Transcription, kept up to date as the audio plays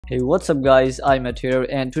Hey, what's up guys, iMAT here,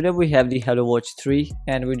 and today we have the Hello Watch 3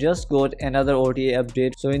 and we just got another OTA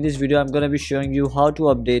update. So in this video I'm gonna be showing you how to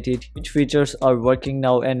update it, which features are working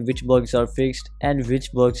now and which bugs are fixed and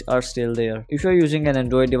which bugs are still there. If you're using an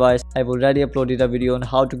Android device, I've already uploaded a video on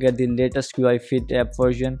how to get the latest QI Fit app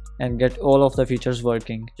version and get all of the features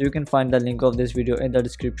working. So you can find the link of this video in the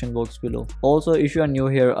description box below. Also, if you are new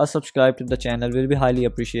here, a subscribe to the channel will be highly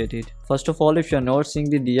appreciated. First of all, if you are not seeing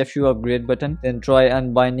the DFU upgrade button, then try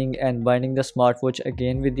unbinding and binding the smartwatch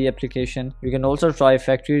again with the application. You can also try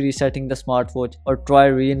factory resetting the smartwatch or try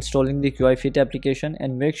reinstalling the QI Fit application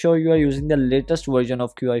and make sure you are using the latest version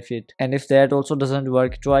of QI Fit. And if that also doesn't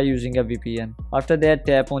work, try using a VPN. After that,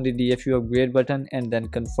 tap on the DFU upgrade button and then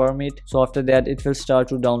confirm it. So after that, it will start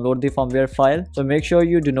to download the firmware file. So make sure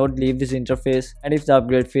you do not leave this interface, and if the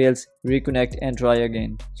upgrade fails, reconnect and try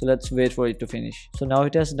again. So let's wait for it to finish. So now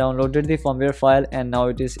it has downloaded the firmware file and now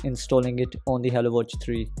it is installing it on the Hello Watch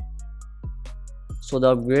 3. So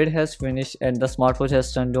the upgrade has finished and the smartwatch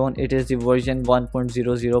has turned on. It is the version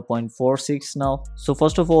 1.00.46 now. So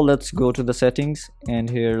first of all, let's go to the settings, and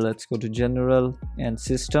here let's go to general and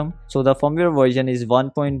system. So the firmware version is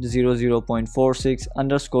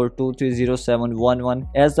 1.00.46_230.711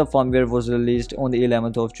 as the firmware was released on the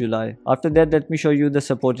 11th of July. After that, let me show you the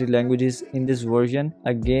supported languages in this version.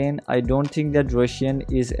 Again, I don't think that Russian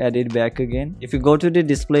is added back again. If you go to the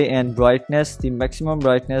display and brightness, the maximum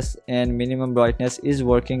brightness and minimum brightness is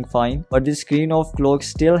working fine, but the screen of clock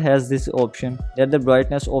still has this option that the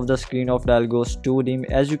brightness of the screen of dial goes too dim.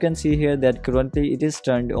 As you can see here that currently it is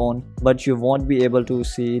turned on, but you won't be able to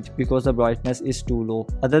see it because the brightness is too low.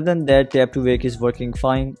 Other than that, tap to wake is working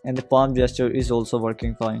fine and the palm gesture is also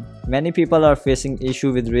working fine. Many people are facing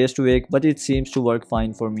issue with raise to wake, but it seems to work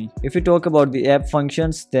fine for me. If we talk about the app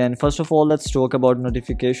functions, then first of all, let's talk about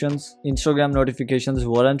notifications. Instagram notifications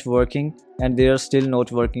weren't working and they are still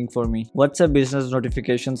not working for me. WhatsApp business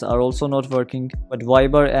notifications are also not working, but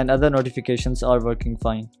Viber and other notifications are working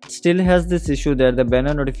fine. It still has this issue that the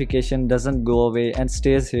banner notification doesn't go away and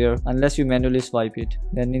stays here unless you manually swipe it.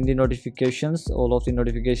 Then in the notifications, all of the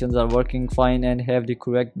notifications are working fine and have the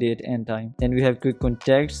correct date and time. Then we have quick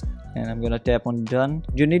contacts, and I'm gonna tap on done.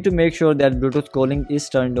 You need to make sure that Bluetooth calling is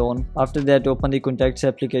turned on. After that, open the contacts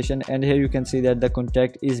application, and here you can see that the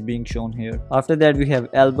contact is being shown here. After that, we have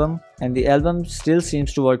album, and the album still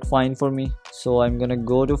seems to work fine for me. So I'm gonna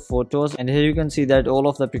go to photos, and here you can see that all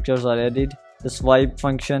of the pictures are added. The swipe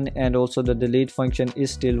function and also the delete function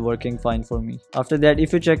is still working fine for me. After that,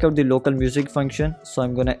 if you check out the local music function, so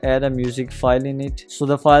I'm gonna add a music file in it. So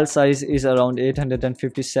the file size is around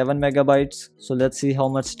 857 megabytes. So let's see how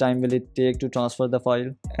much time will it take to transfer the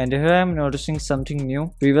file. And here I'm noticing something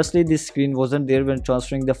new. Previously this screen wasn't there when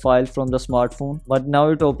transferring the file from the smartphone, but now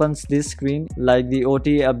it opens this screen like the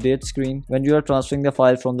OTA update screen when you are transferring the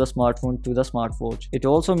file from the smartphone to the smartwatch. It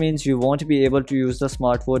also means you won't be able to use the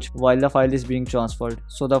smartwatch while the file is being transferred.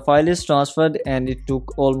 So the file is transferred and it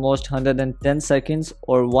took almost 110 seconds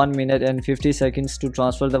or 1 minute and 50 seconds to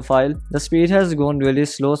transfer the file. The speed has gone really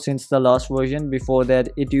slow since the last version. Before that,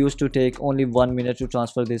 it used to take only 1 minute to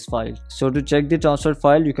transfer this file. So to check the transferred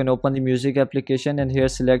file, you can open the music application and here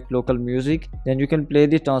select local music. Then you can play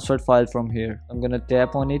the transferred file from here. I'm gonna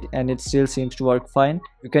tap on it and it still seems to work fine.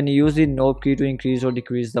 You can use the knob key to increase or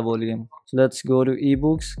decrease the volume. So let's go to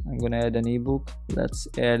ebooks. I'm gonna add an ebook. Let's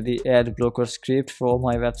add the ad blocker script from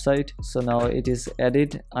my website. So now it is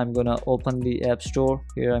added. I'm gonna open the app store.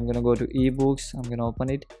 Here I'm gonna go to ebooks. I'm gonna open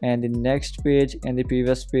it, and the next page and the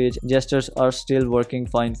previous page gestures are still working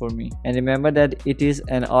fine for me. And remember that it is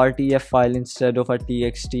an RTF file instead of a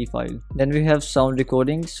TXT file. Then we have sound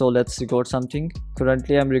recording. So let's record something.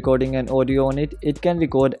 Currently I'm recording an audio on it. It can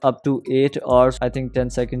record up to 8 hours. I think 10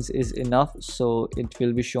 seconds is enough, so it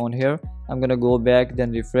will be shown here. I'm gonna go back,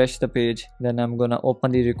 then refresh the page, then I'm gonna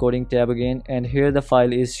open the recording tab again, and here the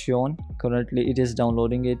file is shown. Currently it is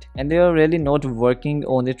downloading it, and they are really not working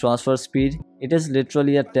on the transfer speed. It is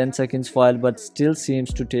literally a 10 seconds file, but still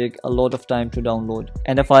seems to take a lot of time to download,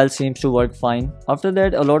 and the file seems to work fine. After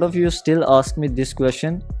that, a lot of you still ask me this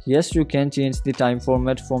question. Yes, you can change the time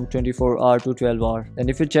format from 24-hour to 12-hour. And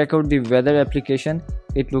if you check out the weather application,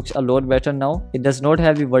 it looks a lot better now. It does not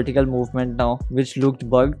have the vertical movement now, which looked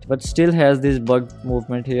bugged, but still has this bugged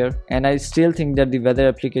movement here, and I still think that the weather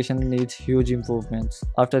application needs huge improvements.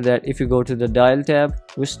 After that, if you go to the dial tab,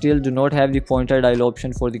 we still do not have the pointer dial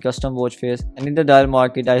option for the custom watch face, and in the dial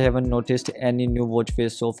market I haven't noticed any new watch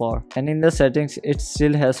face so far. And in the settings, it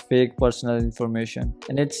still has fake personal information,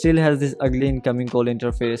 and it still has this ugly incoming call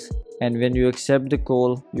interface. And when you accept the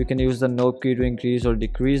call, you can use the knob key to increase or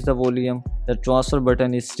decrease the volume. The transfer button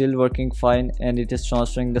button is still working fine and it is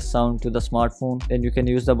transferring the sound to the smartphone, then you can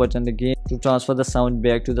use the button again to transfer the sound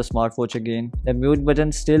back to the smartwatch again. The mute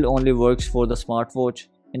button still only works for the smartwatch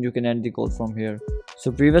and you can end the call from here. So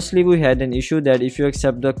previously we had an issue that if you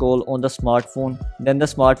accept the call on the smartphone, then the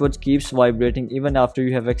smartwatch keeps vibrating even after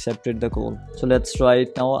you have accepted the call. So let's try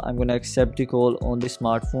it now. I'm gonna accept the call on the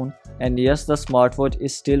smartphone, and yes, the smartwatch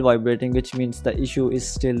is still vibrating, which means the issue is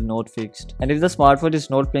still not fixed. And if the smartwatch is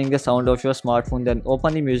not playing the sound of your smartphone, then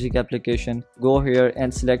open the music application, go here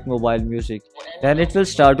and select mobile music. Then it will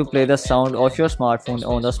start to play the sound of your smartphone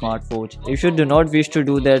on the smartwatch. If you do not wish to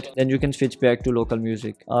do that, then you can switch back to local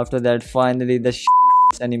music. After that, finally the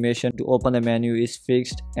animation to open the menu is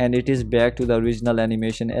fixed and it is back to the original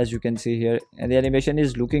animation, as you can see here, and the animation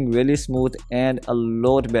is looking really smooth and a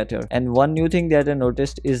lot better. And one new thing that I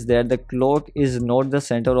noticed is that the clock is not the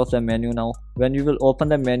center of the menu now. When you will open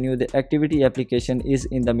the menu, the activity application is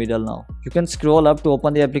in the middle now. You can scroll up to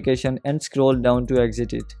open the application and scroll down to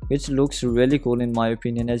exit it, which looks really cool in my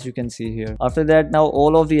opinion, as you can see here. After that, now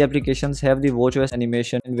all of the applications have the watchOS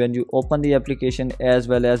animation when you open the application as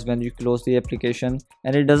well as when you close the application,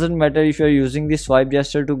 and it doesn't matter if you're using the swipe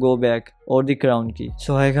gesture to go back or the crown key.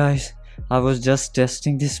 So hi guys, I was just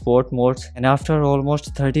testing the sport modes, and after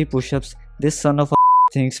almost 30 push-ups, this son of a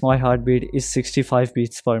thinks my heartbeat is 65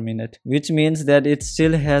 beats per minute, which means that it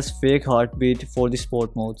still has fake heartbeat for the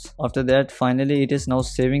sport modes. After that, finally it is now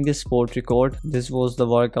saving the sport record. This was the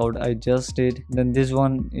workout I just did. Then this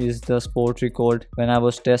one is the sport record when I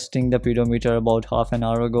was testing the pedometer about half an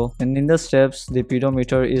hour ago. And in the steps, the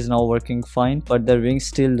pedometer is now working fine, but the ring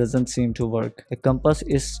still doesn't seem to work. The compass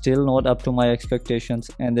is still not up to my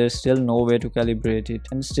expectations and there's still no way to calibrate it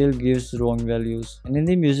and still gives wrong values. And in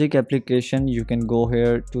the music application, you can go here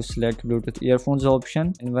to select Bluetooth earphones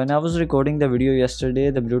option, and when I was recording the video yesterday,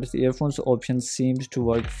 the Bluetooth earphones option seemed to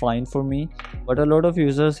work fine for me, but a lot of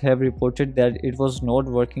users have reported that it was not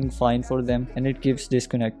working fine for them and it keeps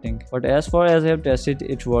disconnecting. But as far as I have tested,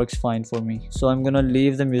 it works fine for me. So I'm gonna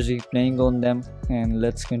leave the music playing on them and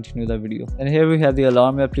let's continue the video. And here we have the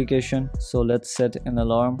alarm application, so let's set an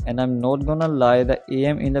alarm. And I'm not gonna lie, the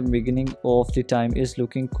AM in the beginning of the time is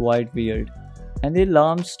looking quite weird, and the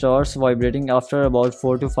alarm starts vibrating after about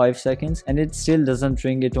 4 to 5 seconds, and it still doesn't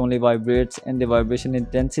ring, it only vibrates, and the vibration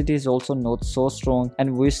intensity is also not so strong,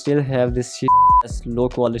 and we still have this shit as low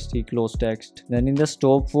quality close text. Then in the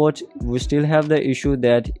stopwatch, we still have the issue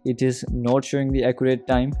that it is not showing the accurate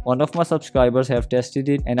time. One of my subscribers have tested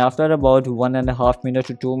it, and after about 1.5 minutes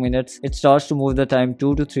to 2 minutes, it starts to move the time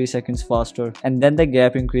 2 to 3 seconds faster, and then the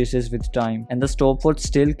gap increases with time, and the stopwatch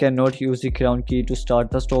still cannot use the crown key to start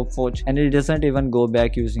the stopwatch, and it doesn't even go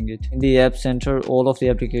back using it. In the app center, all of the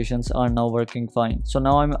applications are now working fine. So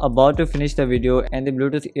now I'm about to finish the video and the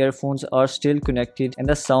Bluetooth earphones are still connected and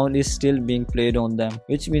the sound is still being played on them,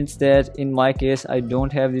 which means that in my case I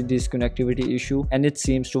don't have the disconnectivity issue and it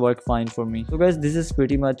seems to work fine for me. So guys, this is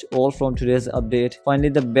pretty much all from today's update. Finally,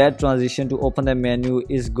 the bad transition to open the menu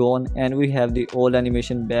is gone and we have the old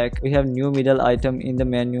animation back. We have new middle item in the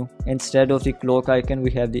menu. Instead of the clock icon,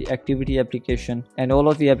 we have the activity application, and all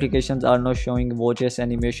of the applications are now showing watchOS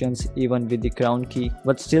animations even with the crown key.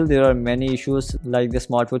 But still there are many issues, like the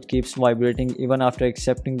smartwatch keeps vibrating even after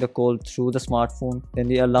accepting the call through the smartphone. Then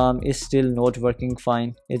the alarm is still not working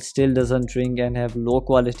fine, it still doesn't ring and have low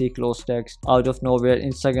quality close text. Out of nowhere,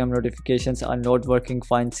 Instagram notifications are not working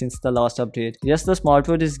fine since the last update. Yes, the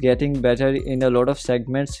smartwatch is getting better in a lot of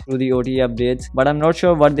segments through the OTA updates, but I'm not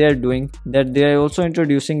sure what they are doing, that they are also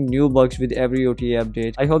introducing new bugs with every OTA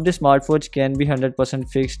update. I hope the smartwatch can be 100%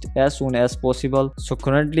 fixed as soon as possible. So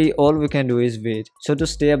currently all we can do is wait. So to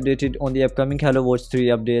stay updated on the upcoming HelloWatch 3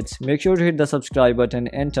 updates, make sure to hit the subscribe button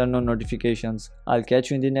and turn on notifications. I'll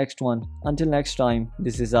catch you in the next one. Until next time,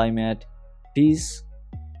 this is iMAT. Peace.